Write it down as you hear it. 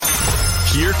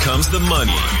Here comes the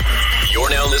money. You're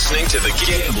now listening to the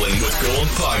Gambling with Gold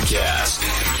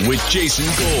podcast with Jason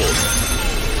Gold.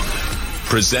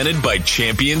 Presented by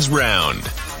Champions Round.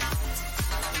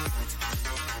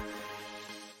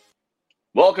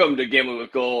 Welcome to Gambling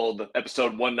with Gold,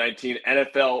 episode 119,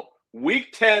 NFL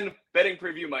Week 10 betting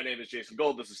preview. My name is Jason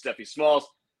Gold. This is Steffi Smalls.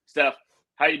 Steph,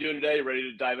 how you doing today? You ready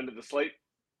to dive into the slate?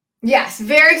 Yes,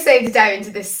 very excited to dive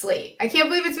into this slate. I can't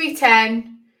believe it's week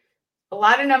 10. A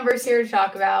lot of numbers here to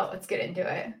talk about. Let's get into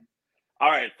it. All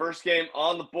right, first game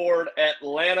on the board,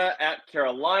 Atlanta at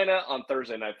Carolina on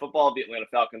Thursday Night Football. The Atlanta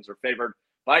Falcons are favored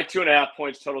by 2.5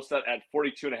 points, total set at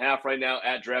 42.5 right now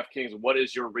at DraftKings. What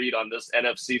is your read on this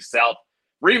NFC South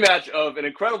rematch of an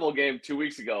incredible game 2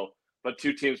 weeks ago, but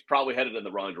two teams probably headed in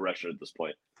the wrong direction at this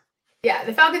point? Yeah,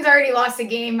 the Falcons already lost a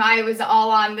game. I was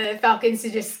all on the Falcons to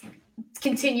just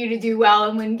continue to do well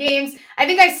and win games. I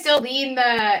think I still lean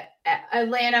the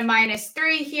Atlanta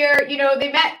 -3 here. You know,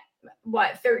 they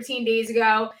met, 13 days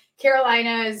ago.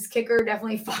 Carolina's kicker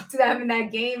definitely fucked them in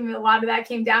that game. A lot of that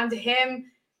came down to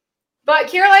him. But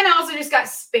Carolina also just got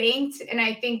spanked, and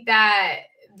I think that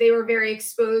they were very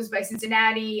exposed by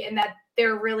Cincinnati and that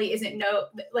there really isn't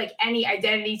any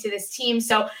identity to this team.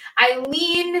 So I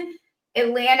lean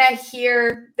Atlanta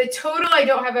here. The total I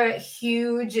don't have a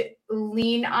huge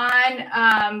lean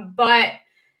on, but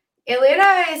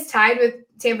Atlanta is tied with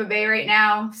Tampa Bay right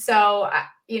now. So,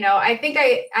 I think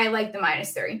I like the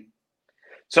 -3.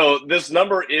 So this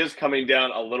number is coming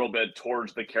down a little bit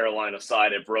towards the Carolina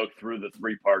side. It broke through the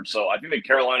 3 parts. So I think that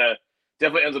Carolina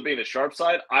definitely ends up being the sharp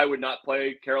side. I would not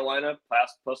play Carolina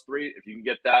 +3. If you can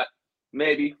get that,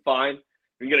 maybe, fine. If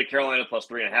you can get a Carolina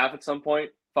 +3.5 at some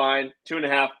point, fine.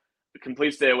 2.5, a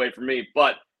complete stay away from me.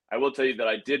 But I will tell you that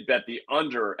I did bet the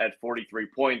under at 43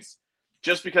 points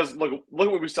just because, look at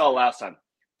what we saw last time.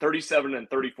 37 and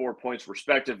 34 points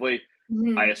respectively.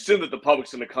 Mm-hmm. I assume that the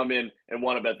public's going to come in and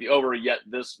want to bet the over, yet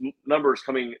this number is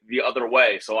coming the other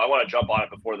way. So I want to jump on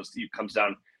it before the steep comes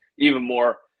down even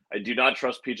more. I do not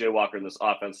trust P.J. Walker in this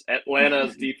offense.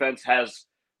 Atlanta's defense has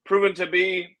proven to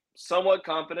be somewhat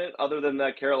confident other than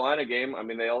that Carolina game. I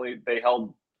mean, they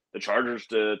held the Chargers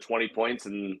to 20 points,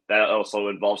 and that also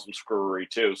involves some screwery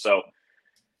too. So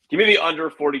give me the under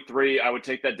 43. I would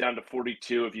take that down to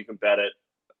 42 if you can bet it.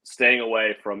 Staying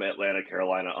away from Atlanta,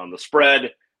 Carolina on the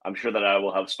spread. I'm sure that I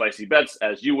will have spicy bets,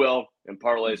 as you will, and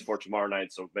parlays for tomorrow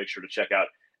night. So make sure to check out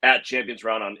at Champions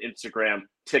Round on Instagram,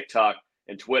 TikTok,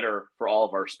 and Twitter for all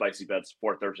of our spicy bets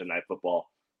for Thursday Night Football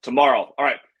tomorrow. All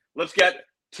right, let's get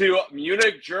to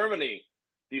Munich, Germany.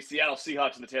 The Seattle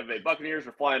Seahawks and the Tampa Bay Buccaneers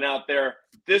are flying out there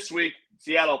this week.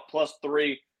 Seattle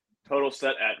 +3, total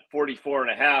set at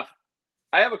 44.5.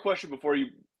 I have a question before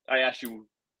I ask you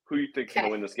who you think is going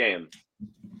to win this game.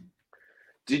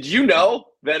 Did you know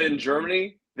that in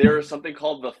Germany there is something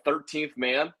called the 13th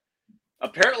man?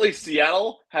 Apparently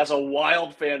Seattle has a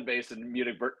wild fan base in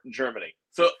Munich, Germany.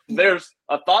 So there's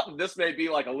a thought that this may be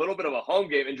like a little bit of a home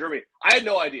game in Germany. I had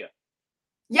no idea.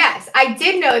 Yes, I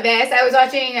did know this. I was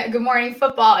watching Good Morning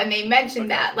Football, and they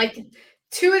mentioned that. Like,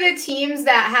 two of the teams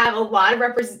that have a lot of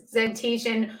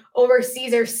representation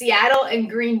overseas are Seattle and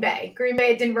Green Bay. Green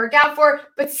Bay it didn't work out for,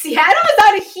 but Seattle is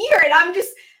out of here. And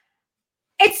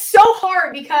it's so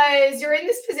hard because you're in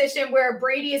this position where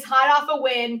Brady is hot off a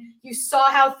win. You saw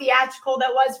how theatrical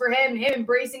that was for him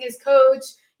embracing his coach,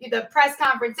 the press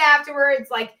conference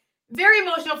afterwards, very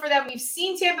emotional for them. We've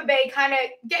seen Tampa Bay kind of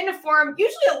get into form,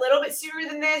 usually a little bit sooner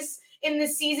than this in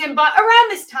this season, but around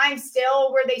this time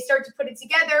still where they start to put it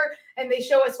together and they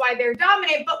show us why they're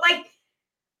dominant. But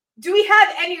do we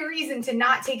have any reason to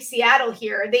not take Seattle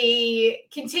here? They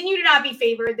continue to not be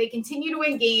favored. They continue to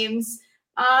win games.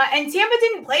 And Tampa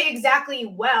didn't play exactly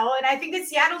well. And I think that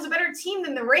Seattle's a better team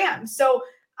than the Rams. So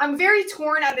I'm very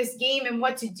torn on this game and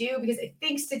what to do because I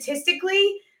think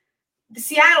statistically the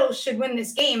Seattle should win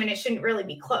this game and it shouldn't really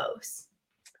be close.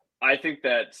 I think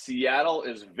that Seattle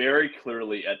is very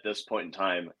clearly at this point in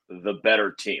time the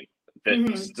better team.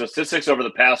 Statistics over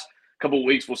the past couple of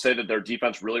weeks will say that their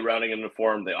defense really rounding into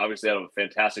form. They obviously had a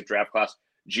fantastic draft class.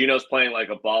 Gino's playing like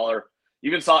a baller. You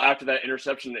even saw after that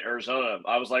interception in Arizona,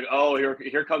 I was like, oh,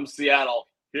 here comes Seattle.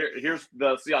 Here's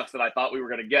the Seahawks that I thought we were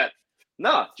going to get.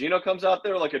 Nah, Gino comes out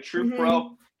there like a true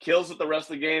pro, kills it the rest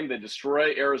of the game. They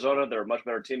destroy Arizona. They're a much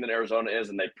better team than Arizona is,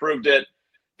 and they proved it.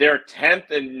 They're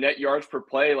 10th in net yards per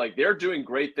play. They're doing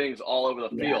great things all over the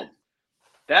field.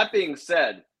 That being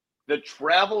said, the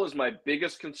travel is my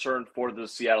biggest concern for the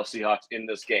Seattle Seahawks in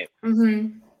this game.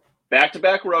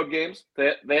 Back-to-back road games.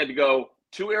 They had to go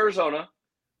to Arizona.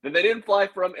 Then they didn't fly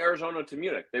from Arizona to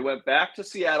Munich. They went back to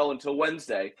Seattle until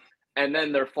Wednesday, and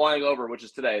then they're flying over, which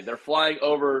is today. They're flying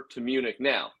over to Munich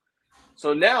now.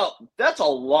 So now that's a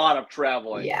lot of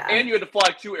traveling. Yeah. And you had to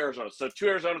fly to Arizona. So to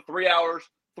Arizona, 3 hours,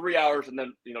 and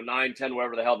then 9, 10,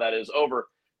 whatever the hell that is, over.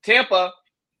 Tampa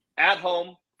at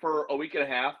home for a week and a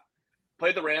half.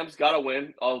 Played the Rams, got a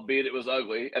win, albeit it was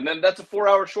ugly. And then that's a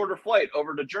 4-hour shorter flight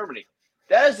over to Germany.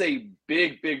 That is a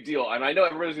big, big deal. And I know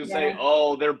everybody's going to say,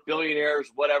 oh, they're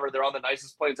billionaires, whatever. They're on the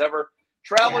nicest planes ever.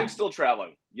 Traveling's still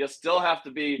traveling. You still have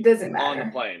to be on the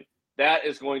plane. That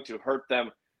is going to hurt them.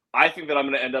 I think that I'm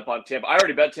going to end up on Tampa. I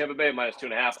already bet Tampa Bay at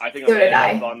 -2.5. I think I'm going to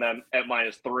end up on them at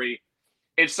 -3.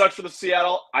 It sucks for the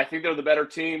Seattle. I think they're the better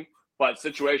team, but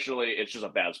situationally, it's just a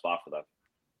bad spot for them.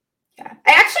 Yeah,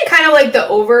 I actually kind of like the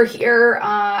over here.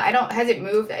 Has it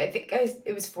moved? I think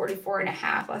it was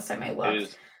 44.5 last time I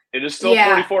looked. It is still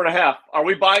 44.5. Are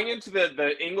we buying into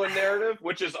the England narrative,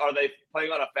 which is, are they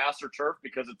playing on a faster turf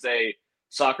because it's a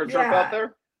soccer turf out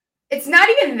there? It's not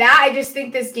even that. I just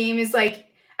think this game is like,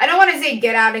 I don't want to say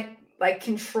get out of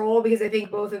control, because I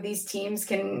think both of these teams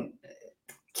can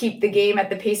keep the game at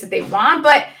the pace that they want,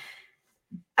 but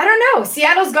I don't know.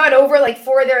 Seattle's got over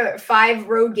 4 of their 5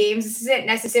 road games. This isn't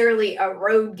necessarily a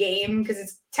road game because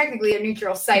it's technically a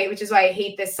neutral site, which is why I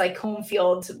hate this home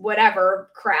field, whatever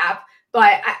crap.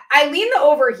 But I lean the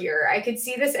over here. I could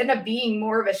see this end up being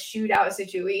more of a shootout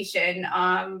situation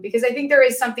because I think there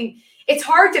is something. It's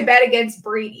hard to bet against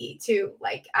Brady too.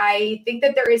 I think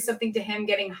that there is something to him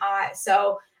getting hot.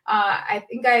 So I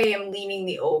think I am leaning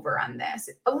the over on this.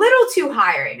 A little too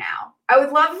high right now. I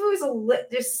would love if it was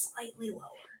just slightly lower.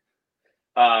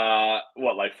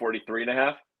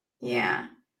 43.5? Yeah.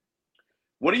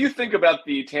 What do you think about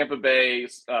the Tampa Bay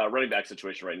running back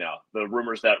situation right now? The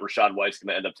rumors that Rachaad White's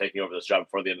going to end up taking over this job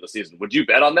before the end of the season. Would you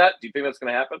bet on that? Do you think that's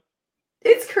going to happen?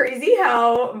 It's crazy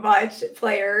how much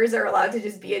players are allowed to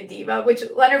just be a diva, which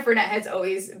Leonard Fournette has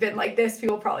always been like this.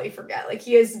 People probably forget.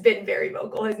 He has been very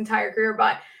vocal his entire career,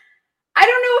 but I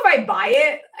don't know if I buy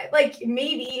it.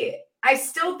 Maybe I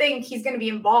still think he's going to be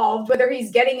involved. Whether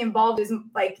he's getting involved is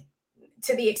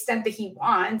to the extent that he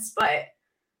wants, but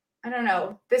I don't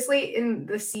know. This late in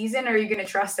the season, are you going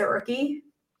to trust a rookie?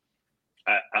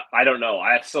 I don't know.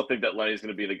 I still think that Lenny's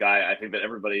going to be the guy. I think that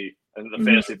everybody in the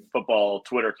fantasy football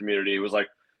Twitter community was like,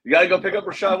 you got to go pick up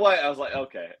Rachaad White. I was like,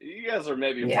 okay, you guys are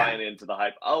maybe buying into the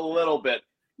hype a little bit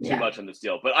too much on this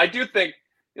deal. But I do think,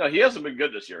 he hasn't been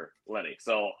good this year, Lenny.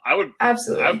 So I would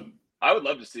absolutely. I would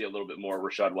love to see a little bit more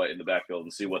Rachaad White in the backfield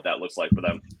and see what that looks like for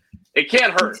them. It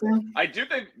can't hurt. I do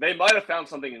think they might have found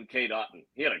something in Cade Otton.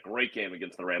 He had a great game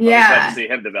against the Rams. I'm excited to see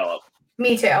him develop.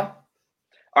 Me too. All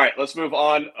right, let's move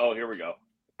on. Oh, here we go.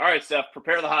 All right, Steph,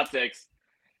 prepare the hot takes.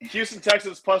 Houston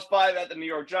Texans +5 at the New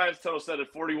York Giants. Total set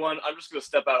at 41. I'm just going to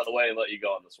step out of the way and let you go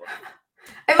on this one.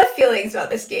 I have feelings about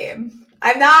this game.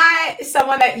 I'm not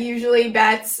someone that usually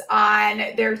bets on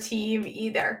their team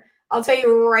either. I'll tell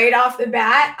you right off the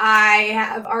bat,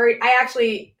 I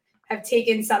actually have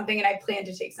taken something and I plan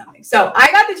to take something. So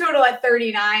I got the total at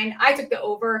 39. I took the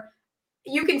over.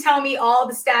 You can tell me all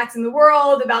the stats in the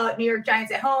world about New York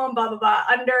Giants at home, blah, blah, blah,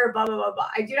 under, blah, blah, blah, blah.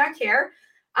 I do not care.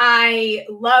 I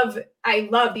love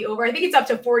the over. I think it's up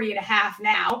to 40.5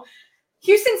 now.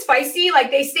 Houston's feisty.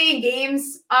 They stay in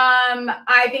games.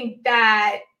 I think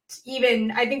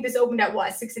this opened at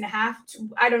 6.5.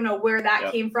 I don't know where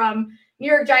that came from. New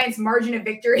York Giants margin of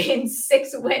victory in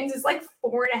 6 wins is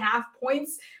 4.5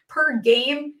 points per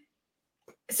game.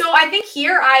 So I think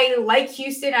here I like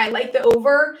Houston. I like the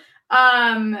over.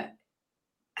 I'm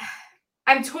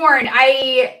torn.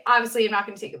 I obviously am not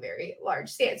going to take a very large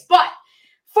stance, but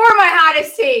for my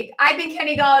hottest take, I think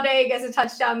Kenny Golladay gets a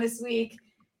touchdown this week.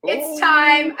 It's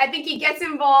time. I think he gets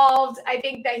involved. I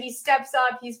think that he steps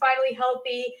up. He's finally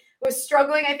healthy. Was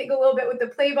struggling, I think, a little bit with the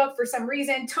playbook for some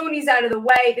reason. Tony's out of the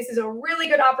way. This is a really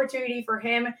good opportunity for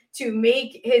him to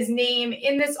make his name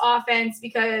in this offense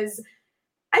because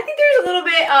I think there's a little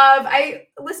bit of, I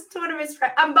listened to one of his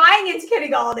friends. I'm buying into Kenny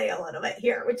Golladay a little bit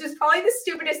here, which is probably the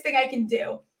stupidest thing I can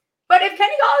do. But if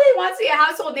Kenny Golladay wants to be a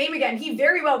household name again, he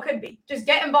very well could be. Just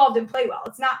get involved and play well.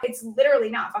 It's literally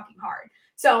not fucking hard.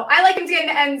 So I like him to get in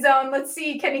the end zone. Let's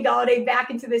see Kenny Golladay back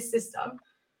into this system.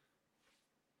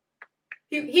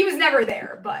 He was never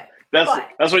there, but that's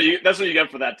what you get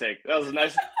for that take. That was a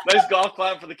nice golf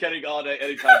clap for the Kenny Golladay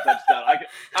anytime touchdown.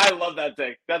 I love that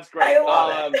take. That's great. I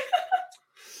love it.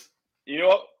 You know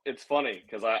what? It's funny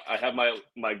because I have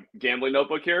my gambling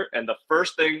notebook here, and the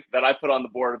first thing that I put on the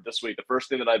board this week, the first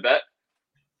thing that I bet,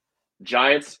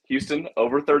 Giants, Houston,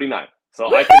 over 39.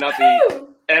 So I cannot be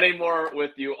any more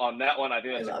with you on that one. I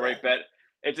think that's a great bet.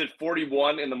 It's at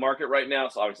 41 in the market right now,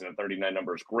 so obviously the 39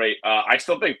 number is great. I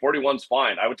still think 41's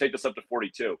fine. I would take this up to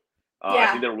 42. I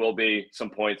think there will be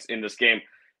some points in this game.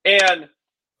 And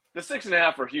The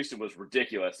 6.5 for Houston was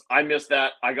ridiculous. I missed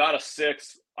that. I got a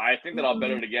 6. I think that I'll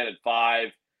bet it again at 5.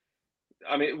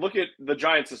 I mean, look at the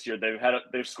Giants this year.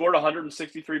 They've scored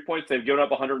 163 points. They've given up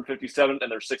 157,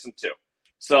 and they're 6-2.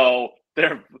 So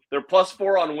they're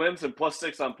 +4 on wins and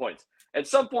 +6 on points. At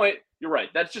some point, you're right.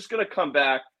 That's just going to come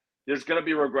back. There's going to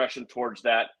be regression towards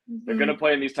that. They're going to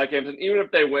play in these tight games, and even if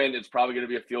they win, it's probably going to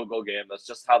be a field goal game. That's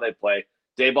just how they play.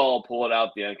 Daboll will pull it out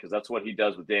at the end because that's what he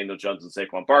does with Daniel Jones and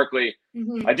Saquon Barkley.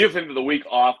 I do think that the week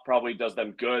off probably does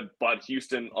them good, but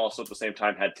Houston also at the same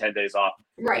time had 10 days off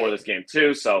before this game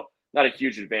too, so not a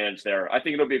huge advantage there. I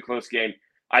think it'll be a close game.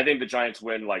 I think the Giants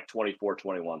win like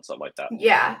 24-21, something like that.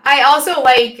 Yeah. I also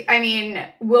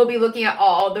we'll be looking at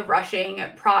all the rushing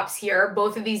props here.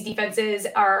 Both of these defenses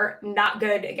are not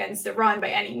good against the run by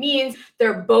any means.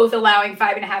 They're both allowing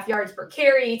 5.5 yards per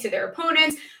carry to their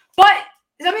opponents. But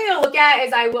something to look at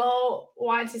is I will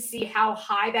want to see how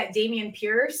high that Dameon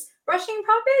Pierce rushing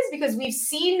prop is, because we've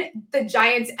seen the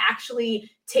Giants actually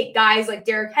take guys like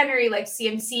Derrick Henry, like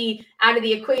CMC out of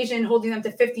the equation, holding them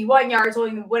to 51 yards,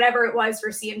 holding them whatever it was for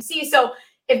CMC. So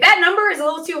if that number is a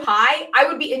little too high, I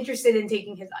would be interested in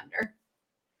taking his under.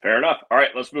 Fair enough. All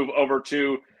right, let's move over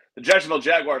to the Jacksonville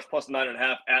Jaguars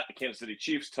 +9.5 at the Kansas City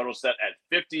Chiefs. Total set at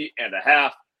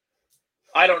 50.5.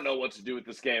 I don't know what to do with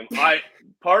this game.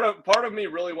 Part of me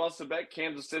really wants to bet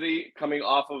Kansas City coming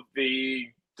off of the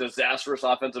disastrous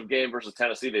offensive game versus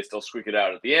Tennessee. They still squeak it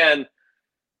out at the end.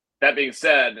 That being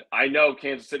said, I know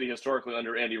Kansas City historically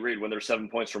under Andy Reid, when they're 7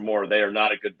 points or more, they are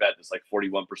not a good bet. It's like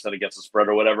 41% against the spread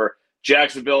or whatever.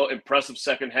 Jacksonville, impressive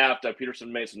second half. Doug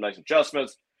Peterson made some nice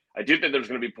adjustments. I do think there's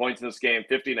going to be points in this game.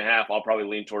 50.5, I'll probably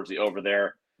lean towards the over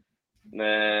there.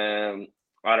 And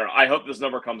I don't know. I hope this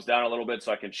number comes down a little bit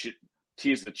so I can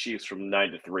tease the Chiefs from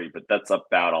 9-3, but that's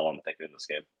about all I'm thinking in this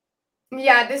game.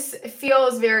 Yeah, this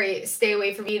feels very stay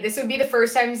away from me. This would be the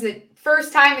first time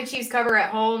the Chiefs cover at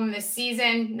home this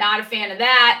season. Not a fan of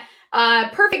that.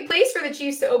 Perfect place for the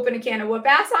Chiefs to open a can of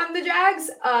whoop-ass on the Jags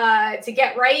to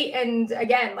get right and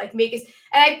again make us.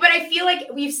 But I feel like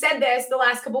we've said this the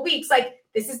last couple weeks. Like,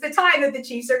 this is the time that the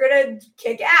Chiefs are gonna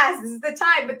kick ass. This is the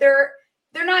time, but they're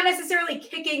not necessarily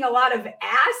kicking a lot of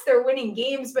ass. They're winning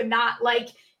games, but not like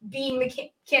being the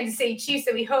Kansas City Chiefs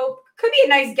that we hope could be a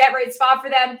nice get right spot for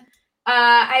them.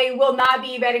 I will not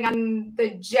be betting on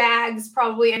the Jags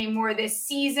probably anymore this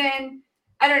season.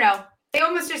 I don't know. They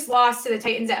almost just lost to the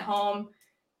Titans at home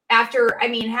after,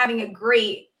 having a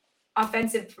great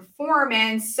offensive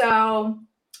performance. So,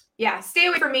 yeah, stay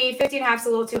away from me. 50.5 is a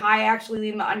little too high. I actually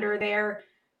lean the under there.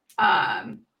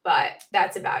 But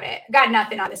that's about it. Got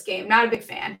nothing on this game. Not a big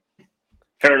fan.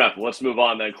 Fair enough. Let's move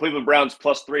on then. Cleveland Browns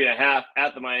 +3.5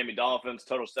 at the Miami Dolphins.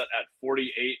 Total set at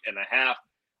 48.5.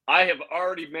 I have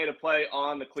already made a play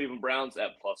on the Cleveland Browns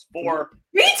at +4.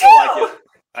 Me too.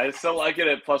 I still like it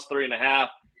at +3.5.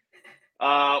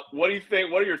 What do you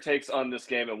think? What are your takes on this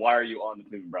game, and why are you on the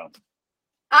Cleveland Browns?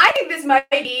 I think this might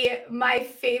be my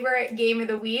favorite game of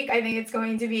the week. I think it's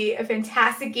going to be a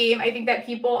fantastic game. I think that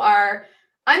people are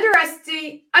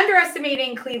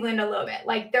underestimating Cleveland a little bit.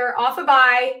 Like, they're off a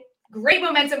bye. Great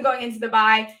momentum going into the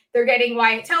bye. They're getting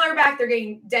Wyatt Teller back. They're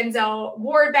getting Denzel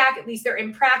Ward back. At least they're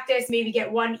in practice. Maybe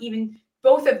get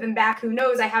both of them back. Who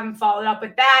knows? I haven't followed up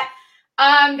with that.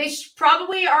 They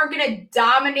probably aren't going to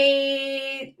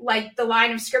dominate the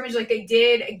line of scrimmage like they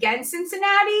did against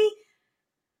Cincinnati.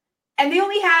 And they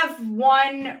only have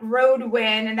one road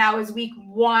win, and that was week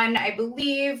 1, I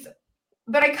believe.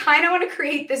 But I kind of want to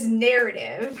create this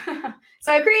narrative.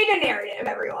 So I created a narrative,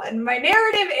 everyone. My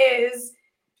narrative is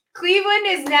Cleveland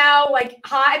is now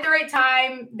hot at the right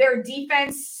time. Their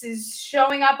defense is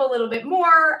showing up a little bit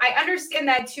more. I understand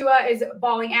that Tua is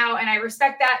balling out, and I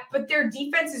respect that, but their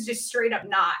defense is just straight up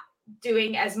not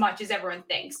doing as much as everyone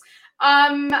thinks.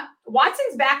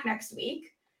 Watson's back next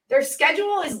week. Their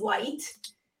schedule is light.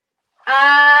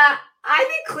 I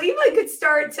think Cleveland could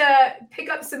start to pick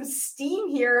up some steam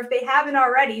here if they haven't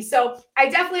already. So I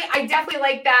definitely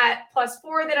like that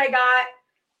 +4 that I got.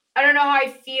 I don't know how I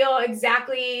feel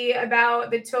exactly about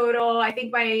the total. I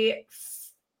think my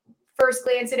first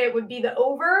glance at it would be the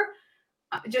over,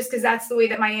 just because that's the way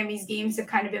that Miami's games have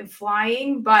kind of been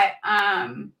flying. But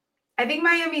I think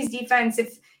Miami's defense,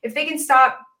 if they can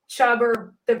stop Chubb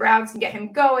or the Browns and get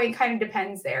him going, kind of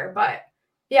depends there. But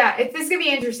yeah, this is going to be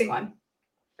an interesting one.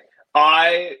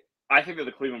 I think that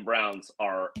the Cleveland Browns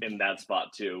are in that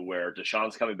spot too, where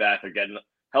Deshaun's coming back. They're getting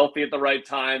healthy at the right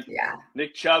time. Yeah.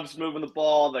 Nick Chubb's moving the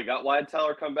ball. They got Wyatt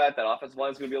Teller come back. That offensive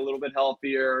line is going to be a little bit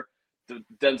healthier.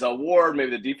 Denzel Ward,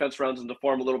 maybe the defense runs into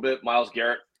form a little bit. Myles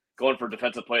Garrett going for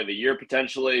Defensive Player of the Year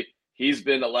potentially. He's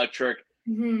been electric.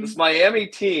 Mm-hmm. This Miami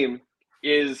team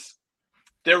is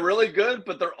They're really good,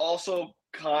 but they're also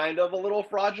kind of a little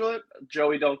fraudulent.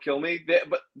 Joey, don't kill me.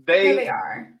 They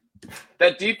are.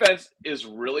 That defense is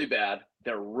really bad.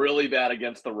 They're really bad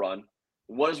against the run.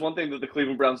 What is one thing that the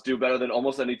Cleveland Browns do better than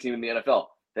almost any team in the NFL?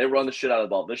 They run the shit out of the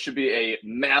ball. This should be a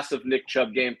massive Nick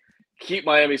Chubb game. Keep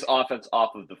Miami's offense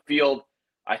off of the field.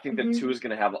 I think that Tua is going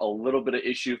to have a little bit of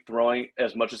issue throwing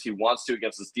as much as he wants to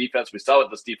against this defense. We saw what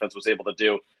this defense was able to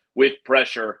do with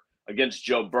pressure against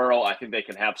Joe Burrow. I think they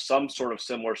can have some sort of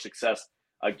similar success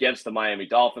against the Miami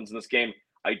Dolphins in this game.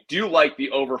 I do like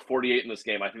the over 48 in this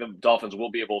game. I think the Dolphins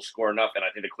will be able to score enough, and I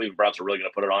think the Cleveland Browns are really going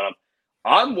to put it on them.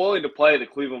 I'm willing to play the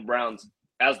Cleveland Browns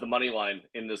as the money line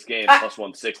in this game, plus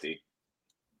 160.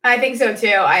 I think so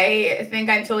too. I think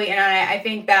I'm totally in on it. I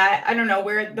think that, I don't know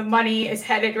where the money is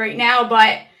headed right now,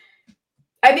 but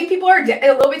I think people are a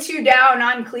little bit too down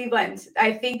on Cleveland.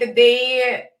 I think that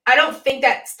I don't think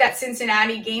that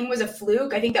Cincinnati game was a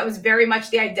fluke. I think that was very much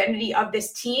the identity of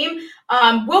this team.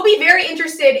 We'll be very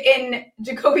interested in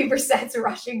Jacoby Brissett's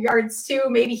rushing yards too.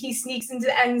 Maybe he sneaks into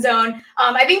the end zone.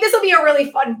 I think this will be a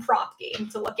really fun prop game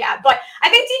to look at. But I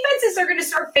think defenses are going to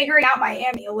start figuring out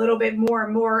Miami a little bit more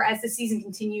and more as the season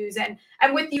continues. And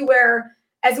I'm with you where,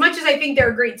 as much as I think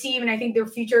they're a great team and I think their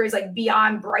future is like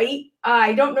beyond bright,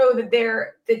 I don't know that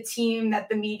they're the team that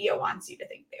the media wants you to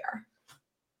think they are.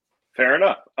 Fair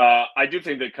enough. I do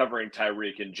think that covering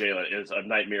Tyreek and Jalen is a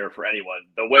nightmare for anyone.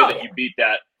 The way that you beat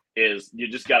that is you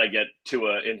just got to get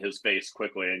Tua in his face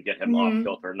quickly and get him off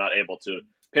kilter, not able to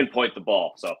pinpoint the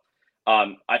ball. So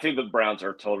I think the Browns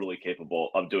are totally capable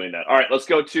of doing that. All right, let's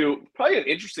go to probably an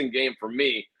interesting game for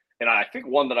me, and I think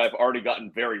one that I've already gotten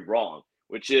very wrong,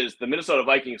 which is the Minnesota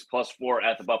Vikings +4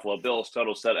 at the Buffalo Bills,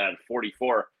 total set at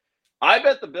 44. I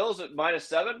bet the Bills at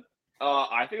 -7.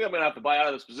 I think I'm going to have to buy out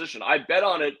of this position. I bet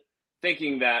on it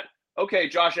thinking that, okay,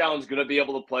 Josh Allen's going to be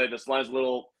able to play. This line's a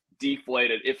little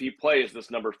deflated. If he plays, this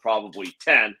number's probably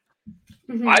 10.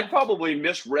 I probably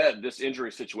misread this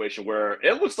injury situation where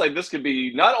it looks like this could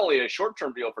be not only a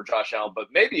short-term deal for Josh Allen, but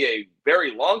maybe a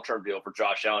very long-term deal for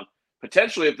Josh Allen.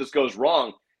 Potentially, if this goes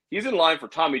wrong, he's in line for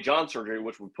Tommy John surgery,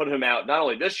 which would put him out not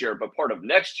only this year, but part of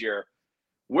next year.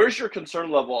 Where's your concern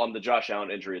level on the Josh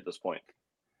Allen injury at this point?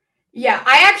 Yeah,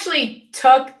 I actually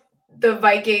took the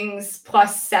Vikings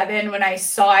 +7 when I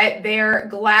saw it there.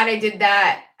 Glad I did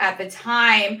that at the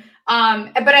time.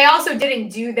 But I also didn't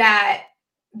do that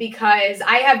because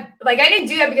I didn't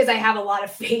do that because I have a lot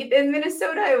of faith in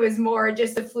Minnesota. It was more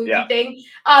just a fluky thing.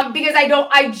 Because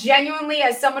I genuinely,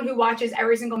 as someone who watches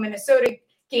every single Minnesota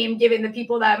game, given the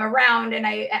people that I'm around and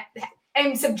I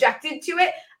am subjected to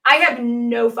it, I have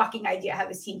no fucking idea how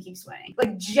this team keeps winning.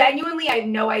 Like, genuinely, I have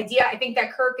no idea. I think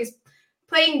that Kirk is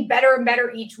playing better and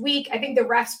better each week. I think the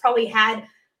refs probably had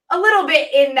a little bit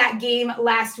in that game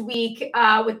last week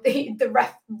with the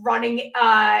ref running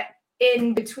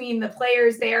in between the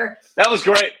players there. That was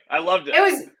great. I loved it. I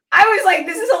was like,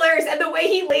 this is hilarious. And the way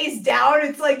he lays down,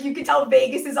 it's like you can tell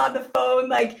Vegas is on the phone,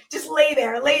 like, just lay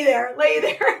there. Like,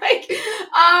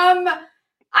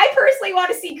 I personally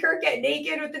want to see Kirk get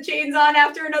naked with the chains on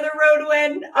after another road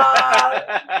win.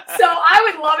 So I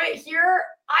would love it here.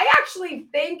 I actually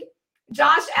think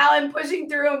Josh Allen pushing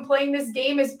through and playing this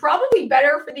game is probably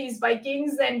better for these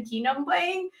Vikings than Keenum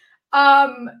playing.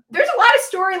 There's a lot of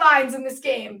storylines in this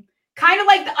game. Kind of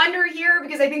like the under here,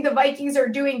 because I think the Vikings are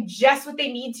doing just what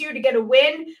they need to get a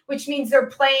win, which means they're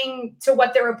playing to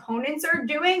what their opponents are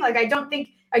doing. Like, I don't think,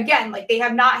 again, like, they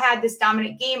have not had this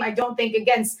dominant game. I don't think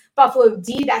against Buffalo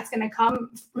D that's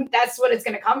what it's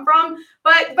going to come from.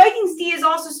 But Vikings D is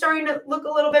also starting to look a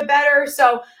little bit better.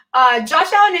 So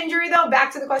Josh Allen injury, though,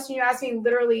 back to the question you asked me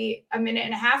literally a minute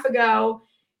and a half ago,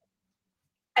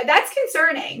 that's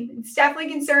concerning. It's definitely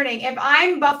concerning. If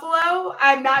I'm Buffalo,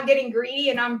 I'm not getting greedy,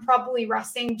 and I'm probably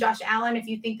resting Josh Allen if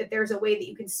you think that there's a way that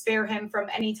you can spare him from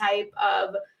any type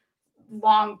of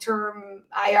long-term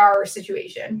IR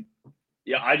situation.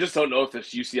 Yeah, I just don't know if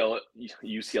this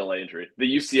UCLA injury,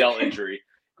 the UCL injury,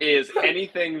 is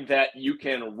anything that you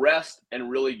can rest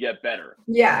and really get better.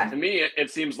 Yeah. To me,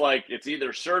 it seems like it's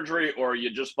either surgery or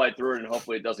you just fight through it and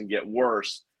hopefully it doesn't get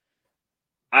worse.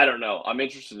 I don't know. I'm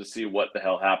interested to see what the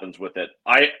hell happens with it.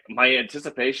 My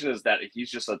anticipation is that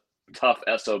he's just a tough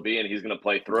SOB and he's going to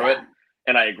play through it.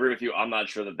 And I agree with you. I'm not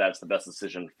sure that that's the best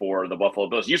decision for the Buffalo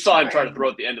Bills. You saw him try to throw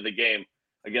at the end of the game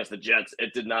against the Jets.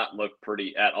 It did not look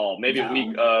pretty at all. Maybe a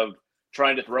week of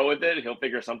trying to throw with it, he'll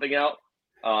figure something out.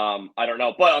 I don't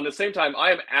know. But on the same time,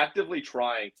 I am actively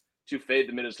trying to fade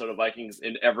the Minnesota Vikings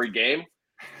in every game.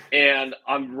 And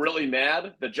I'm really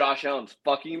mad that Josh Allen's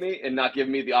fucking me and not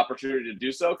giving me the opportunity to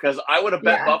do so, because I would have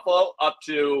bet Buffalo up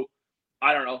to,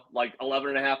 I don't know, like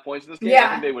 11.5 points in this game. I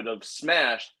think they would have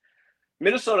smashed.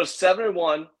 Minnesota's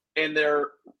 7-1 in their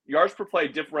yards per play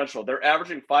differential. They're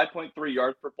averaging 5.3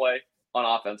 yards per play on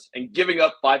offense and giving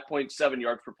up 5.7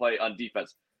 yards per play on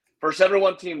defense. For a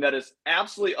 7-1 team, that is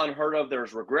absolutely unheard of.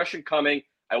 There's regression coming.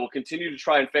 I will continue to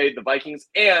try and fade the Vikings,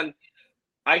 and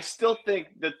I still think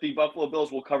that the Buffalo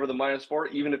Bills will cover the -4,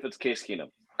 even if it's Case Keenum.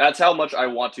 That's how much I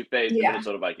want to fade the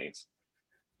Minnesota Vikings.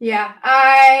 Yeah,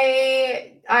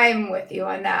 I'm with you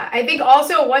on that. I think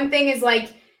also one thing is like,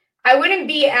 I wouldn't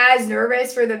be as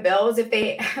nervous for the Bills if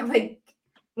they like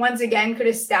once again could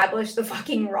establish the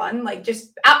fucking run. Like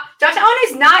just Josh Allen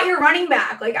is not your running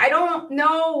back. Like I don't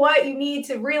know what you need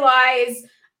to realize.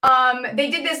 They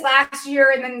did this last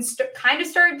year and then kind of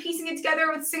started piecing it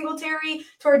together with Singletary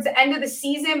towards the end of the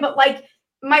season. But like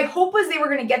my hope was they were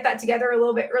going to get that together a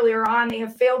little bit earlier on. They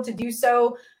have failed to do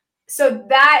so. So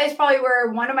that is probably where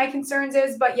one of my concerns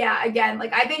is. But yeah, again,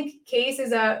 like I think Case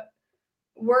is a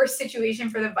worse situation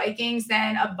for the Vikings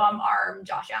than a bum arm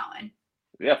Josh Allen.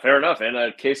 Yeah, fair enough. And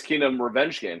a Case Keenum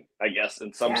revenge game, I guess,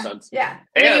 in some sense. Yeah.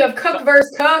 And then you have Cook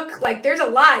versus Cook. Like there's a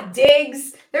lot.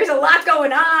 Diggs. There's a lot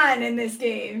going on in this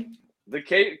game. The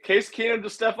Case Keenum to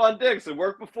Stephon Diggs. It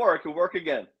worked before. It could work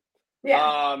again. Yeah.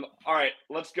 All right.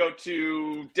 Let's go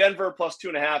to Denver plus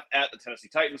 2.5 at the Tennessee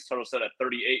Titans. Total set at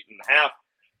 38.5.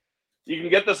 You can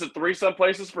get this at 3 some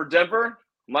places for Denver.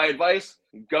 My advice,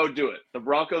 go do it. The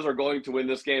Broncos are going to win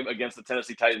this game against the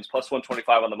Tennessee Titans, plus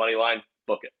 125 on the money line.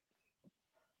 Book it.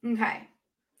 Okay.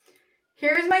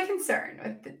 Here's my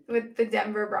concern with the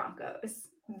Denver Broncos.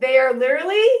 They are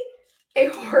literally a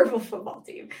horrible football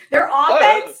team. Their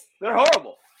offense, they're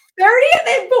horrible. 30th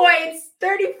in points,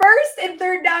 31st in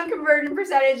third down conversion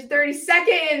percentage,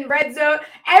 32nd in red zone.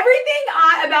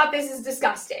 Everything about this is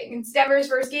disgusting. It's Denver's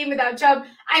first game without Chubb.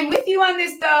 I'm with you on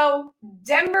this, though.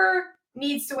 Denver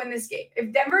needs to win this game.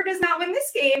 If Denver does not win this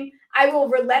game, I will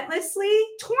relentlessly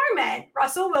torment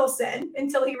Russell Wilson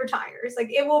until he retires.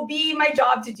 Like, it will be my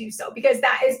job to do so because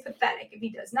that is pathetic if he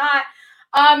does not.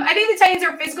 I think the Titans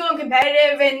are physical and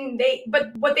competitive,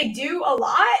 but what they do a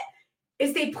lot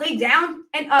is they play down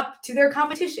and up to their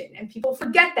competition, and people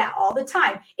forget that all the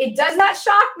time. It does not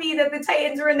shock me that the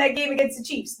Titans were in that game against the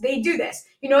Chiefs. They do this.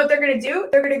 You know what they're going to do?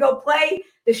 They're going to go play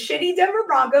the shitty Denver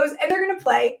Broncos, and they're going to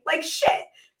play like shit.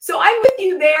 So I'm with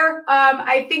you there.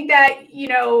 I think that,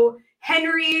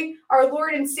 Henry, our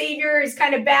Lord and Savior, is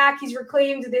kind of back. He's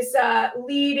reclaimed this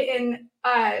lead in,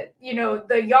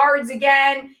 the yards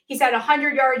again. He's had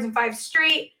 100 yards in 5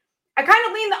 straight. I kind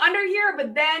of lean the under here,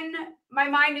 but then my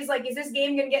mind is like, is this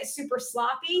game going to get super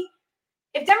sloppy?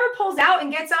 If Denver pulls out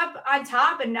and gets up on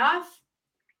top enough,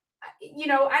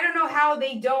 I don't know how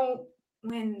they don't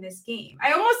win this game.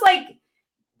 I almost like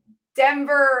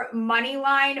Denver money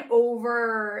line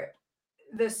over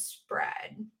the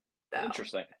spread, though.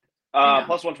 Interesting.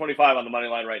 Plus 125 on the money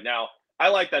line right now. I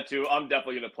like that too. I'm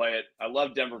definitely going to play it. I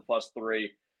love Denver plus 3.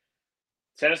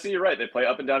 Tennessee, you're right. They play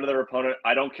up and down to their opponent.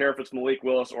 I don't care if it's Malik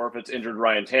Willis or if it's injured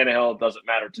Ryan Tannehill. It doesn't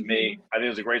matter to me. I think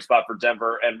it's a great spot for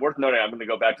Denver. And worth noting, I'm going to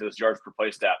go back to this yards per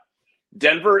play stat.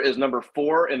 Denver is number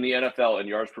 4 in the NFL in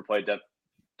yards per play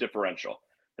differential.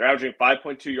 They're averaging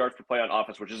 5.2 yards per play on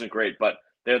offense, which isn't great, but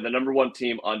they're the number 1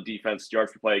 team on defense,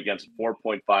 yards per play against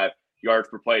 4.5 yards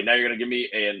per play. Now you're going to give me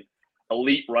an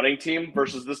elite running team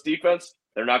versus this defense.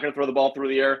 They're not going to throw the ball through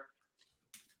the air.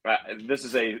 This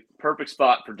is a perfect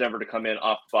spot for Denver to come in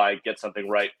off by, get something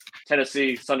right.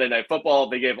 Tennessee, Sunday Night Football,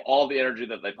 they gave all the energy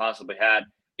that they possibly had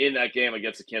in that game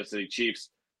against the Kansas City Chiefs.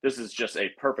 This is just a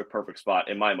perfect spot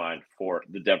in my mind for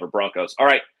the Denver Broncos. All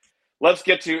right, let's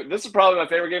get to – this is probably my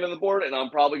favorite game on the board, and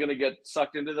I'm probably going to get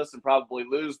sucked into this and probably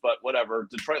lose, but whatever.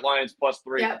 Detroit Lions plus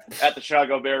 3 at the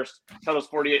Chicago Bears. Totals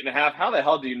 48.5. How the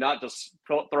hell do you not just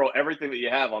throw everything that you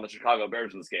have on the Chicago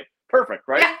Bears in this game? Perfect,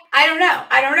 right? Yeah, I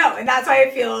don't know. And that's why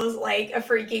it feels like a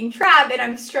freaking trap, and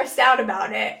I'm stressed out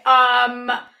about it.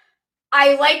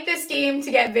 I like this game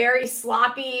to get very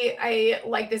sloppy. I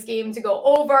like this game to go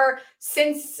over.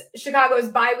 Since Chicago's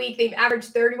bye week, they've averaged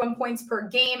 31 points per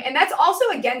game. And that's also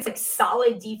against like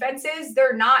solid defenses.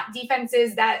 They're not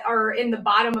defenses that are in the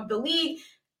bottom of the league.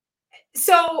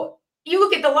 So you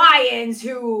look at the Lions,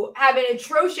 who have an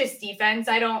atrocious defense.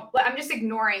 I'm just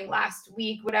ignoring last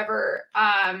week, whatever.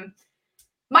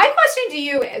 My question to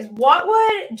you is, what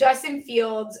would Justin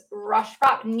Fields' rush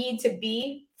prop need to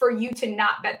be for you to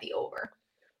not bet the over?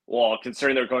 Well,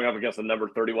 considering they're going up against the number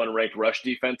 31 ranked rush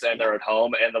defense and they're at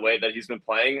home and the way that he's been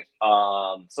playing.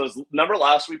 So his number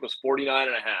last week was 49.5.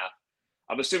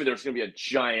 I'm assuming there's going to be a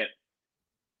giant.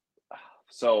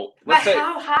 So let's say,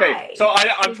 how high? Okay, so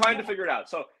I'm trying to figure it out.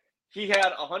 So he had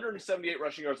 178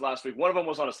 rushing yards last week. One of them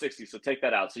was on a 60, so take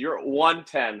that out. So you're at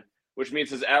 110, which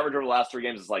means his average over the last 3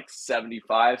 games is like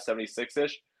 75,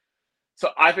 76-ish. So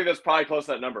I think that's probably close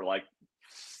to that number, like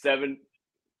 7.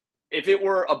 If it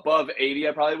were above 80,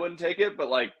 I probably wouldn't take it, but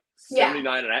like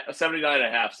 79 and a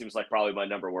half seems like probably my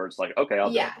number where it's like, okay, I'll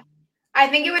do it. I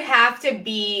think it would have to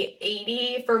be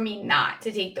 80 for me not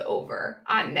to take the over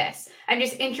on this. I'm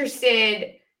just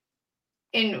interested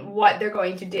in what they're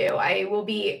going to do. I will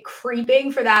be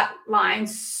creeping for that line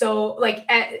so like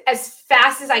as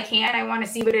fast as I can. I want to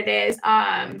see what it is.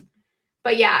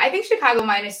 But yeah, I think Chicago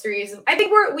 -3 is. I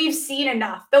think we've seen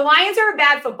enough. The Lions are a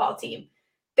bad football team.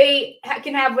 They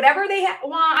can have whatever they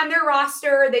want on their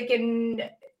roster. They can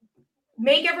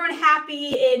make everyone happy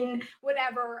in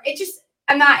whatever. It just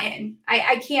I'm not in.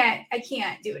 I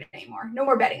can't do it anymore. No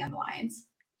more betting on the Lions.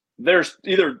 There's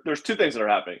 2 things that are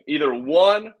happening. Either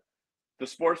one, the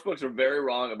sports books are very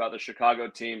wrong about the Chicago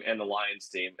team and the Lions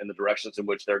team and the directions in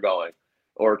which they're going.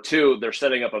 Or 2, they're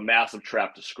setting up a massive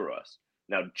trap to screw us.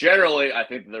 Now, generally, I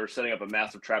think they're setting up a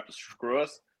massive trap to screw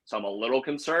us, so I'm a little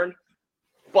concerned.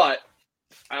 But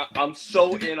I'm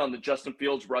so in on the Justin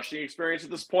Fields rushing experience at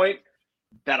this point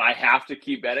that I have to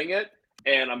keep betting it,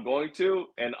 and I'm going to,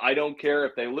 and I don't care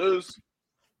if they lose.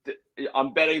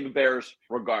 I'm betting the Bears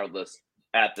regardless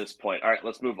at this point. All right,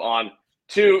 let's move on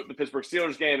to the Pittsburgh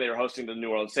Steelers game. They are hosting the New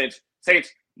Orleans Saints.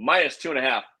 Saints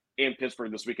 -2.5 in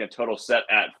Pittsburgh this weekend. Total set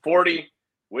at 40.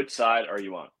 Which side are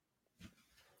you on?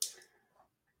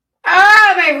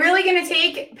 Am I really going to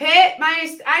take Pitt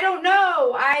minus? I don't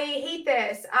know. I hate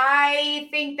this. I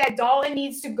think that Dalton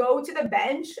needs to go to the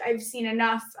bench. I've seen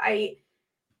enough. I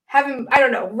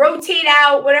don't know, rotate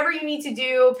out, whatever you need to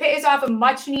do. Pitt is off a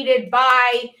much-needed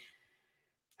bye.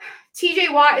 TJ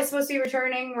Watt is supposed to be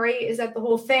returning, right? Is that the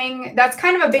whole thing? That's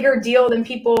kind of a bigger deal than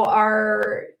people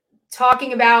are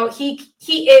talking about. He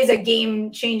is a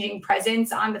game-changing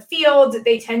presence on the field.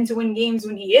 They tend to win games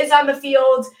when he is on the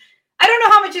field. I don't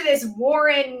know how much of this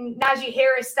Warren, Najee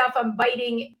Harris stuff I'm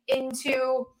biting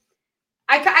into.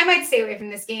 I might stay away from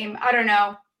this game. I don't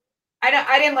know.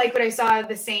 I didn't like what I saw of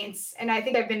the Saints, and I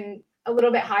think I've been a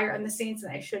little bit higher on the Saints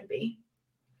than I should be.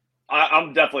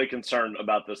 I'm definitely concerned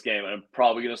about this game, and I'm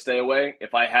probably going to stay away.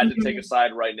 If I had to take a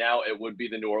side right now, it would be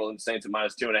the New Orleans Saints at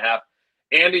 -2.5.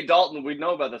 Andy Dalton, we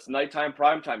know about this nighttime,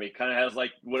 primetime. He kind of has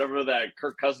like whatever that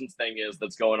Kirk Cousins thing is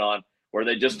that's going on, where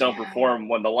they just don't perform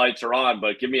when the lights are on.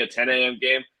 But give me a 10 a.m.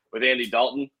 game with Andy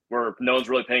Dalton where no one's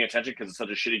really paying attention because it's such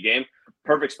a shitty game.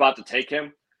 Perfect spot to take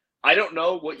him. I don't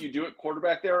know what you do at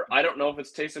quarterback there. I don't know if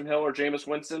it's Taysom Hill or Jameis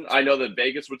Winston. I know that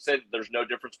Vegas would say that there's no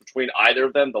difference between either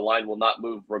of them. The line will not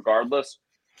move regardless.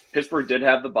 Pittsburgh did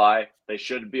have the bye. They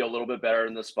should be a little bit better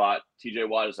in this spot. TJ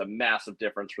Watt is a massive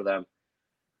difference for them.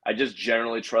 I just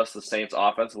generally trust the Saints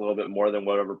offense a little bit more than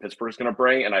whatever Pittsburgh is going to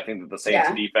bring. And I think that the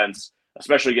Saints defense,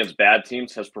 especially against bad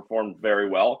teams, has performed very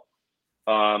well.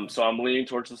 So I'm leaning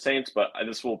towards the Saints, but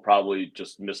this will probably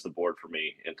just miss the board for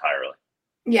me entirely.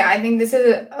 Yeah, I think this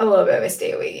is a little bit of a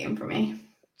stay away game for me.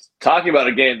 Talking about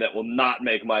a game that will not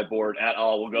make my board at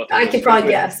all. We'll go through I could probably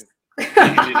guess.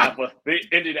 The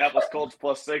Indianapolis Colts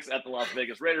 +6 at the Las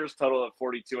Vegas Raiders, total of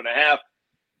 42.5.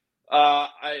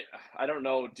 I don't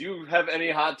know. Do you have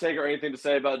any hot take or anything to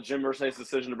say about Jim Irsay's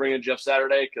decision to bring in Jeff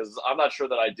Saturday? Because I'm not sure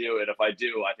that I do, and if I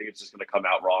do, I think it's just going to come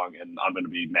out wrong, and I'm going to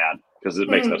be mad because it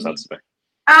makes no sense to me.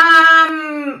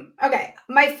 Okay.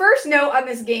 My first note on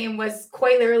this game was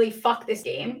quite literally, fuck this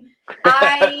game.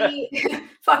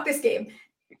 Fuck this game.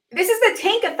 This is the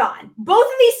tankathon. Both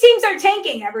of these teams are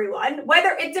tanking, everyone.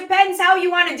 Whether it depends how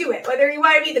you want to do it. Whether you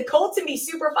want to be the Colts and be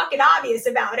super fucking obvious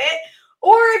about it,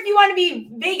 or if you want to be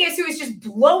Vegas, who is just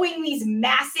blowing these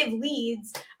massive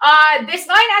leads. This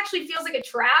line actually feels like a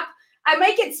trap. I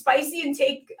might get spicy and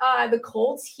take the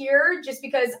Colts here just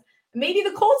because maybe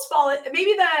the Colts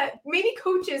maybe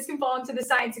coaches can fall into the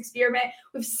science experiment.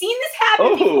 We've seen this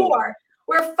happen before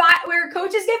where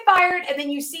coaches get fired and then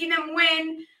you see them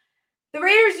win. The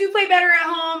Raiders do play better at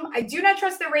home. I do not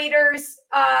trust the Raiders.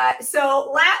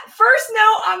 So first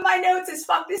note on my notes is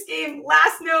fuck this game.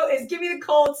 Last note is give me the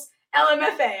Colts,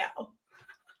 LMFAO.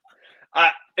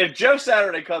 If Jeff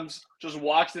Saturday just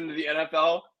walks into the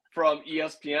NFL from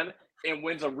ESPN and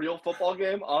wins a real football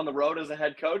game on the road as a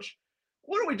head coach,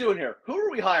 what are we doing here? Who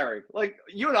are we hiring? Like,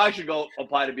 you and I should go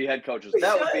apply to be head coaches.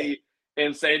 That would be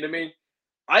insane to me.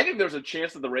 I think there's a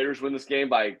chance that the Raiders win this game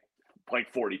by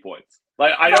like 40 points.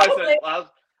 Like I know I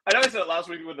said it last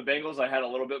week with the Bengals. I had a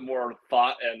little bit more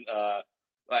thought and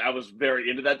I was very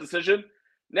into that decision.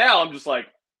 Now I'm just like,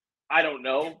 I don't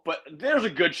know, but there's a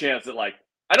good chance that I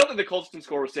don't think the Colts can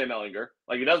score with Sam Ehlinger.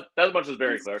 Like it does, that much is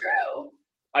very clear. True.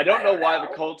 I don't know why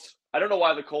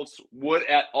the Colts would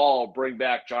at all bring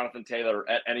back Jonathan Taylor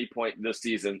at any point this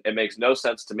season. It makes no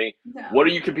sense to me. No. What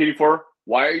are you competing for?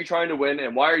 Why are you trying to win?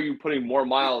 And why are you putting more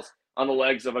miles on the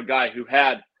legs of a guy who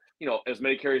had, as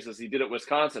many carries as he did at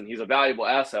Wisconsin. He's a valuable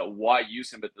asset. Why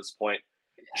use him at this point?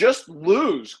 Just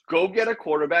lose. Go get a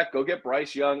quarterback. Go get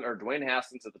Bryce Young or Dwayne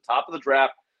Haskins at the top of the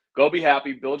draft. Go be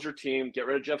happy. Build your team. Get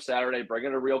rid of Jeff Saturday. Bring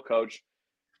in a real coach.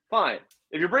 Fine.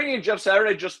 If you're bringing in Jeff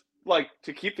Saturday just like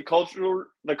to keep the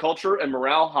culture and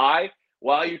morale high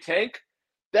while you tank,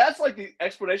 that's like the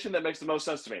explanation that makes the most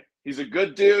sense to me. He's a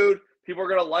good dude. People are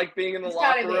going to like being in the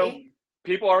locker room.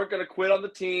 People aren't going to quit on the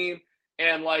team.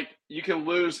 And like you can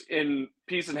lose in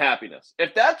peace and happiness.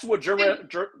 If that's what Jim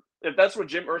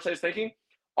Irsay is thinking,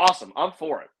 awesome. I'm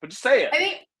for it. But just say it.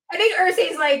 I think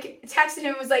Irsay's like texted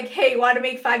him, was like, hey, want to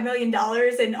make $5 million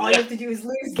and all you have to do is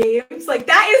lose games. Like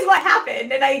that is what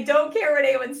happened. And I don't care what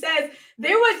anyone says.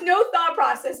 There was no thought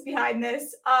process behind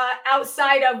this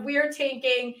outside of we're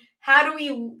tanking. How do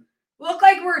we look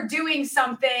like we're doing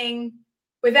something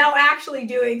without actually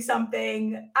doing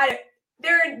something?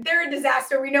 They're a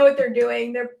disaster. We know what they're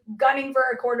doing. They're gunning for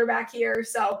a quarterback here.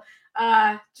 So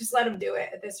just let them do it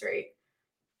at this rate.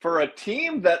 For a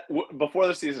team that before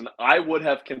the season, I would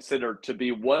have considered to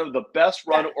be one of the best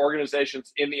run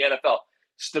organizations in the NFL.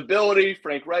 Stability,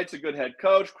 Frank Wright's a good head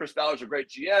coach. Chris Ballard's a great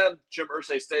GM. Jim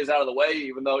Irsay stays out of the way,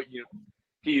 even though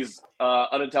he's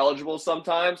unintelligible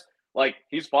sometimes. Like,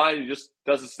 he's fine. He just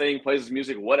does his thing, plays his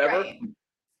music, whatever. Right.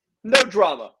 No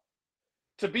drama.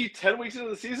 To be 10 weeks into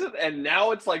the season, and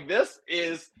now it's like this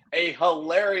is a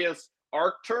hilarious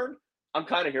arc turn. I'm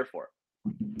kind of here for it.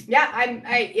 Yeah,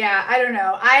 I don't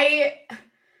know. I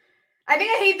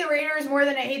think I hate the Raiders more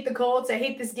than I hate the Colts. I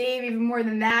hate this game even more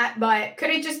than that. But could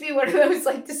it just be one of those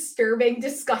like disturbing,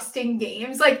 disgusting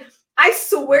games? Like, I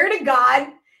swear to God,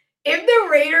 if the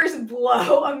Raiders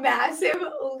blow a massive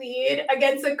lead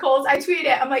against the Colts, I tweeted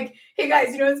it. I'm like, hey guys,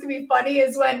 you know what's gonna be funny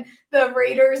is when the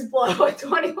Raiders blow a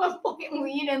 21-point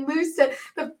lead and lose to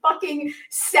the fucking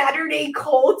Saturday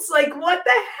Colts. Like, what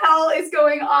the hell is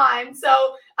going on?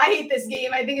 So I hate this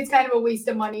game. I think it's kind of a waste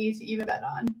of money to even bet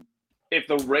on. If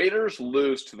the Raiders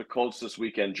lose to the Colts this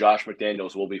weekend, Josh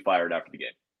McDaniels will be fired after the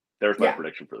game. There's my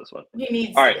prediction for this one. He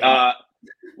needs All right,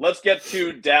 let's get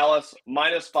to Dallas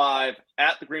 -5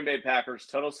 at the Green Bay Packers.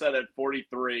 Total set at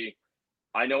 43.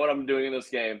 I know what I'm doing in this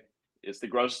game. It's the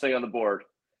grossest thing on the board.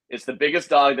 It's the biggest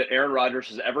dog that Aaron Rodgers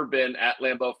has ever been at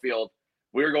Lambeau Field.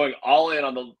 We're going all in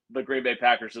on the Green Bay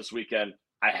Packers this weekend.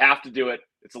 I have to do it.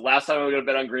 It's the last time I'm going to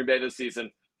bet on Green Bay this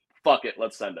season. Fuck it.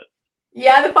 Let's send it.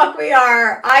 Yeah, the fuck we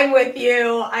are. I'm with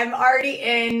you. I'm already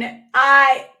in.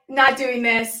 Not doing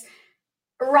this.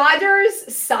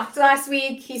 Rodgers sucked last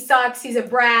week. He sucks. He's a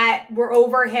brat. We're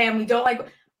over him. We don't like.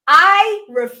 I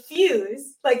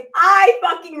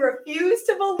fucking refuse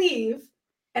to believe,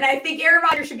 and I think Aaron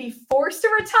Rodgers should be forced to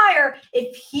retire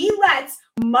if he lets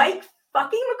Mike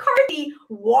fucking McCarthy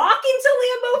walk into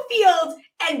Lambeau Field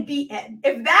and beat him.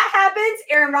 If that happens,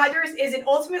 Aaron Rodgers is an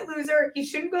ultimate loser. He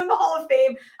shouldn't go in the Hall of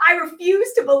Fame. I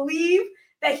refuse to believe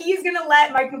that he's going to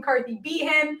let Mike McCarthy beat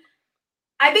him.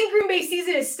 I think Green Bay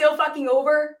season is still fucking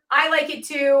over. I like it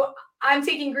too. I'm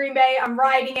taking Green Bay. I'm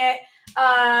riding it.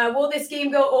 Will this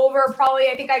game go over? Probably.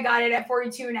 I think I got it at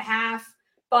 42.5.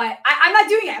 But I'm not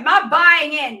doing it. I'm not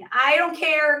buying in. I don't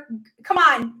care. Come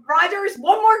on, Rodgers,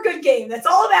 one more good game. That's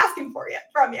all I'm asking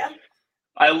from you.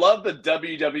 I love the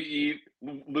WWE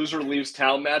loser leaves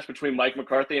town match between Mike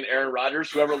McCarthy and Aaron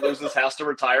Rodgers. Whoever loses has to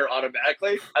retire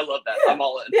automatically. I love that. I'm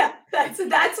all in. Yeah, that's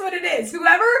what it is.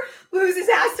 Whoever loses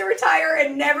has to retire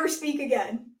and never speak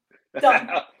again. Done.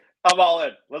 I'm all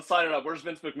in. Let's sign it up. Where's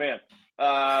Vince McMahon?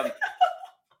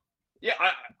 Yeah,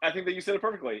 I think that you said it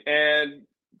perfectly. And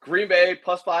Green Bay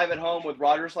 +5 at home with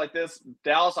Rodgers like this.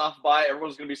 Dallas off bye.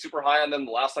 Everyone's going to be super high on them.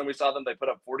 The last time we saw them, they put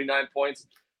up 49 points.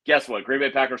 Guess what? Green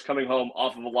Bay Packers coming home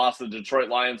off of a loss to the Detroit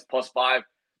Lions +5.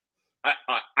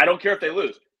 I don't care if they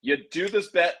lose. You do this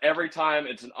bet every time.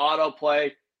 It's an auto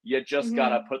play. You just got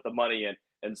to put the money in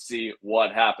and see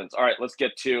what happens. All right, let's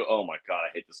get to – oh, my God, I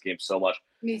hate this game so much.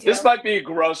 Me too. This might be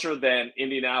grosser than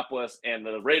Indianapolis and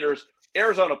the Raiders.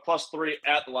 Arizona +3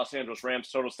 at the Los Angeles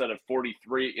Rams. Total set at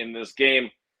 43 in this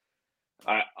game.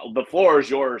 The floor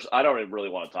is yours. I don't really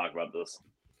want to talk about this.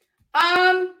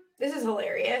 This is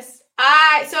hilarious.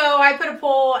 So I put a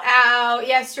poll out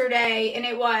yesterday, and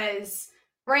it was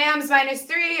Rams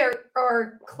 -3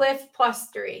 or Cliff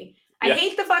 +3. I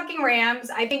hate the fucking Rams.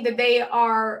 I think that they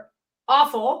are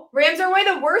awful. Rams are one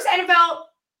of the worst NFL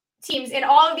teams in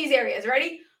all of these areas.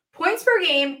 Ready? Points per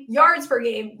game, yards per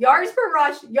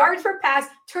rush, yards per pass,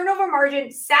 turnover margin,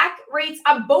 sack rates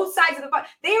on both sides of the ball.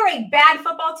 They are a bad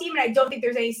football team, and I don't think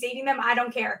there's any saving them. I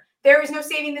don't care. There is no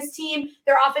saving this team.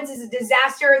 Their offense is a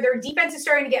disaster. Their defense is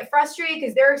starting to get frustrated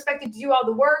because they're expected to do all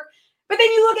the work. But then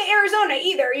you look at Arizona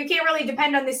either. You can't really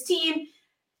depend on this team.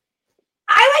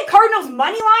 I like Cardinals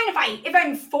money line. If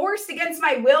I'm forced against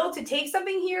my will to take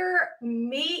something here,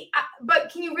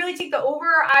 but can you really take the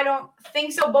over? I don't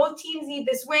think so. Both teams need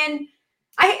this win.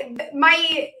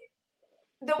 The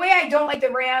way I don't like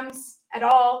the Rams at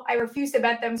all, I refuse to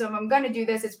bet them. So if I'm going to do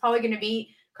this, it's probably going to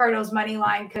be Cardinals money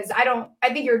line because I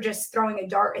think you're just throwing a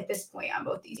dart at this point on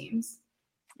both these teams.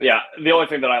 Yeah, the only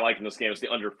thing that I like in this game is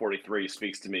the under 43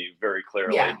 speaks to me very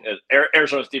clearly. Yeah.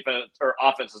 Arizona's defense or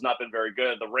offense has not been very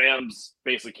good. The Rams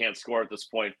basically can't score at this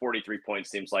point. 43 points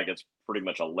seems like it's pretty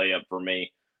much a layup for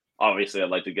me. Obviously,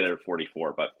 I'd like to get it at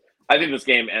 44, but I think this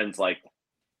game ends like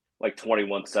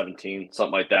 21-17,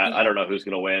 something like that. Yeah. I don't know who's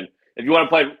going to win. If you want to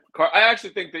play, I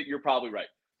actually think that you're probably right.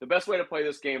 The best way to play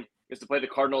this game is to play the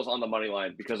Cardinals on the money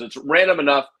line because it's random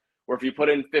enough where if you put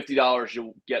in $50,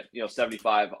 you'll get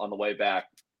 75 on the way back.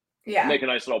 Yeah, make a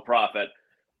nice little profit.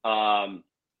 I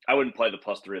wouldn't play the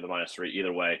 +3 or the -3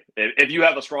 either way. If you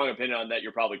have a strong opinion on that,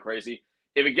 you're probably crazy.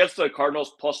 If it gets to the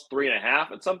Cardinals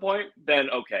 +3.5 at some point, then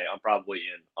okay, I'm probably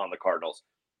in on the Cardinals.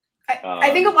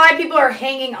 I think a lot of people are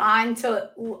hanging on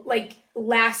to like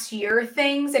last year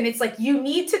things, and it's like you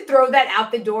need to throw that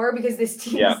out the door because this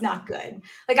team is not good.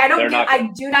 Like I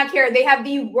do not care. They have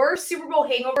the worst Super Bowl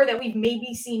hangover that we've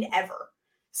maybe seen ever.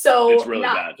 So it's really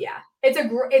bad. Yeah,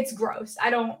 it's gross. I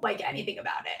don't like anything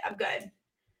about it. I'm good.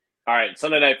 All right,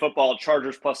 Sunday Night Football,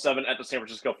 Chargers +7 at the San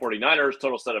Francisco 49ers.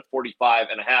 Total set at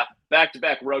 45.5.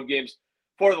 Back-to-back road games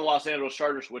for the Los Angeles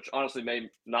Chargers, which honestly may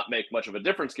not make much of a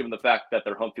difference given the fact that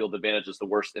their home field advantage is the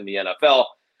worst in the NFL.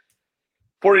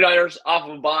 49ers off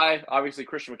of a bye. Obviously,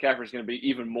 Christian McCaffrey is going to be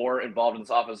even more involved in this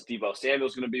offense. Deebo Samuel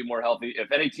is going to be more healthy.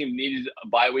 If any team needed a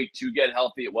bye week to get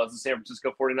healthy, it was the San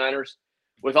Francisco 49ers.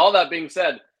 With all that being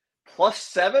said,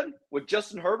 +7 with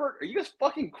Justin Herbert? Are you guys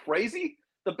fucking crazy?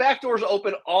 The back door's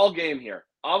open all game here.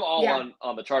 I'm all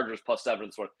on the Chargers +7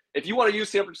 this one. If you want to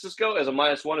use San Francisco as a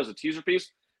 -1 as a teaser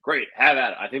piece, great, have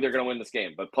at it. I think they're going to win this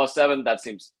game. But +7, that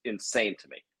seems insane to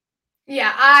me.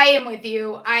 Yeah, I am with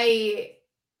you. I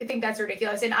think that's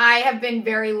ridiculous. And I have been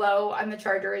very low on the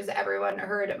Chargers. Everyone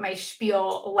heard my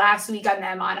spiel last week on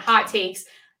them on hot takes.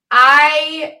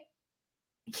 I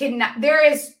cannot. There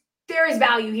is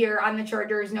value here on the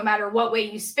Chargers no matter what way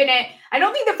you spin it. I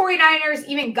don't think the 49ers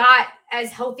even got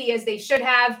as healthy as they should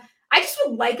have. I just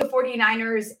would like a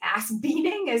 49ers ass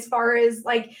beating as far as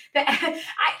like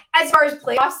as far as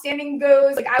playoff standing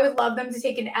goes. Like I would love them to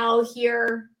take an L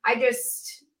here. I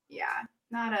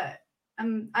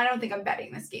don't think I'm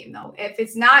betting this game though. If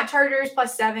it's not Chargers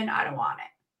 +7, I don't want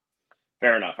it.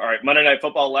 Fair enough. All right, Monday Night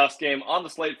Football, last game on the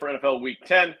slate for NFL Week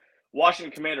 10.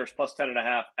 Washington Commanders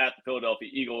 +10.5 at the Philadelphia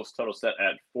Eagles. Total set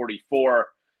at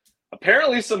 44.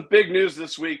 Apparently some big news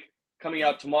this week coming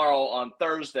out tomorrow on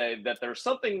Thursday that there's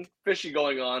something fishy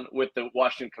going on with the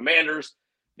Washington Commanders.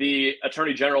 The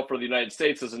Attorney General for the United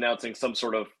States is announcing some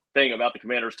sort of thing about the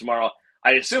Commanders tomorrow.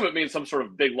 I assume it means some sort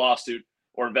of big lawsuit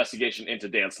or investigation into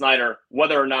Dan Snyder.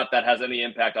 Whether or not that has any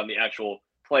impact on the actual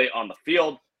play on the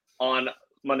field on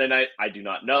Monday night, I do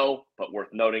not know, but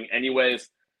worth noting anyways.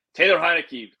 Taylor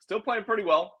Heineke still playing pretty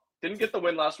well. Didn't get the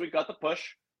win last week, got the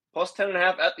push.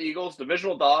 +10.5 at the Eagles,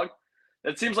 divisional dog.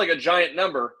 That seems like a giant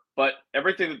number, but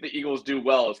everything that the Eagles do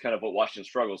well is kind of what Washington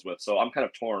struggles with. So I'm kind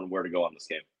of torn where to go on this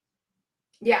game.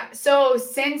 Yeah, so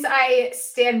since I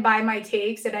stand by my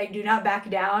takes and I do not back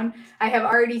down, I have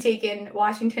already taken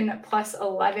Washington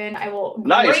 +11. I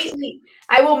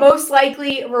will most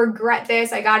likely regret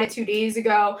this. I got it 2 days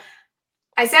ago.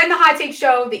 I said in the hot take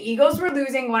show, the Eagles were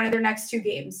losing one of their next 2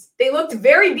 games. They looked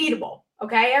very beatable.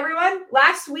 Okay, everyone?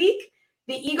 Last week,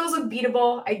 the Eagles looked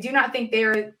beatable. I do not think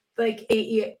they're like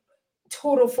a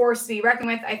total force to be reckoned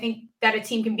with. I think that a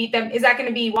team can beat them. Is that going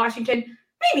to be Washington?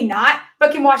 Maybe not.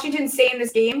 But can Washington stay in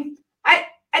this game?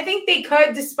 I think they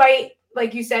could, despite,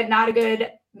 like you said, not a good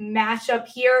matchup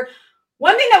here.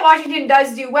 One thing that Washington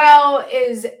does do well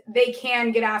is they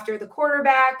can get after the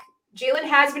quarterback. Jalen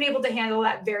has been able to handle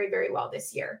that very, very well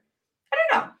this year. I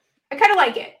don't know. I kind of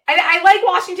like it. I like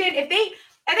Washington. I think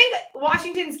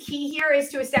Washington's key here is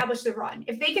to establish the run.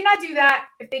 If they cannot do that,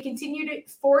 if they continue to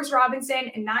force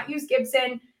Robinson and not use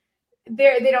Gibson,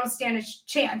 they don't stand a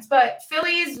chance. But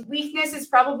Philly's weakness is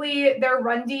probably their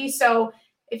run D. So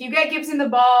if you get Gibson the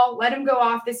ball, let him go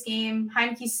off this game.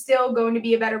 Heineke's still going to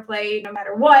be a better play no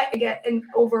matter what, again,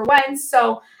 over Wentz.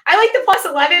 So I like the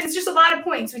 +11. It's just a lot of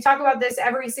points. We talk about this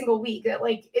every single week. That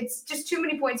like it's just too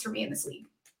many points for me in this league.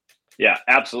 Yeah,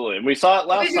 absolutely. And we saw it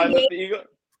last time that the Eagles.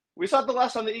 We saw it the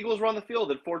last time the Eagles were on the field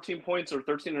at 14 points or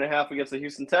 13.5 against the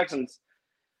Houston Texans.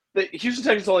 The Houston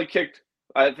Texans only kicked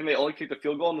a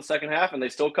field goal in the second half, and they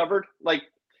still covered. Like,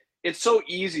 it's so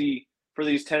easy for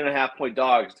these 10.5 point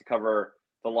dogs to cover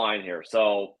the line here.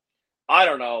 So I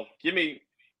don't know. Give me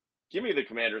the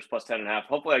Commanders plus 10.5.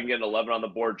 Hopefully I can get an 11 on the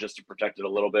board just to protect it a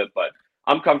little bit, but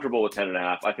I'm comfortable with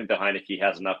 10.5. I think the Heineke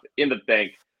has enough in the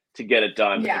bank to get it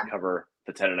done and cover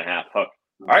the 10.5 hook.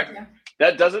 All right. Yeah.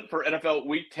 That does it for NFL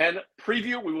Week 10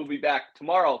 preview. We will be back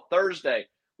tomorrow, Thursday,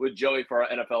 with Joey for our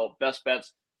NFL best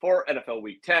bets for NFL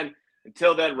Week 10.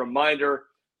 Until then, reminder,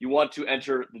 you want to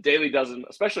enter the Daily Dozen,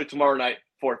 especially tomorrow night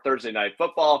for Thursday Night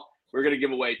Football. We're going to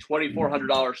give away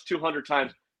 $2,400, 200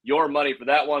 times your money for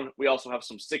that one. We also have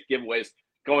some sick giveaways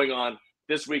going on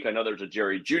this week. I know there's a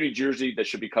Jerry Jeudy jersey that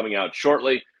should be coming out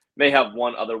shortly. May have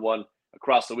one other one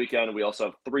across the weekend. We also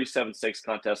have 376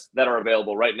 contests that are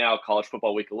available right now. College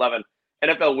Football Week 11,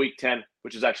 NFL Week 10,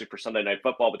 which is actually for Sunday Night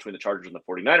Football between the Chargers and the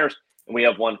 49ers. And we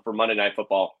have one for Monday Night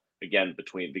Football, again,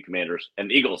 between the Commanders and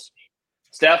the Eagles.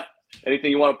 Steph,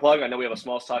 anything you want to plug? I know we have a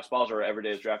Small Stocks Balls or Every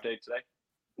Day is Draft Day today.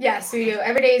 Yes, we do.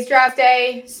 Every day is draft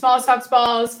day. Small Stocks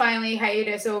Balls, finally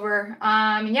hiatus over.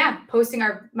 Posting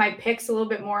my picks a little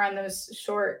bit more on those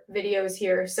short videos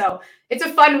here. So it's a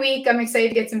fun week. I'm excited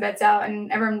to get some bets out,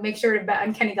 and everyone make sure to bet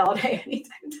on Kenny Galladay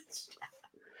anytime.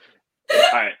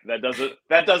 All right, that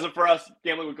does it for us.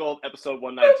 Gambling with Gold, episode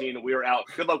 119. We are out.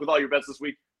 Good luck with all your bets this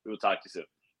week. We will talk to you soon.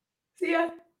 See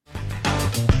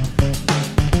ya.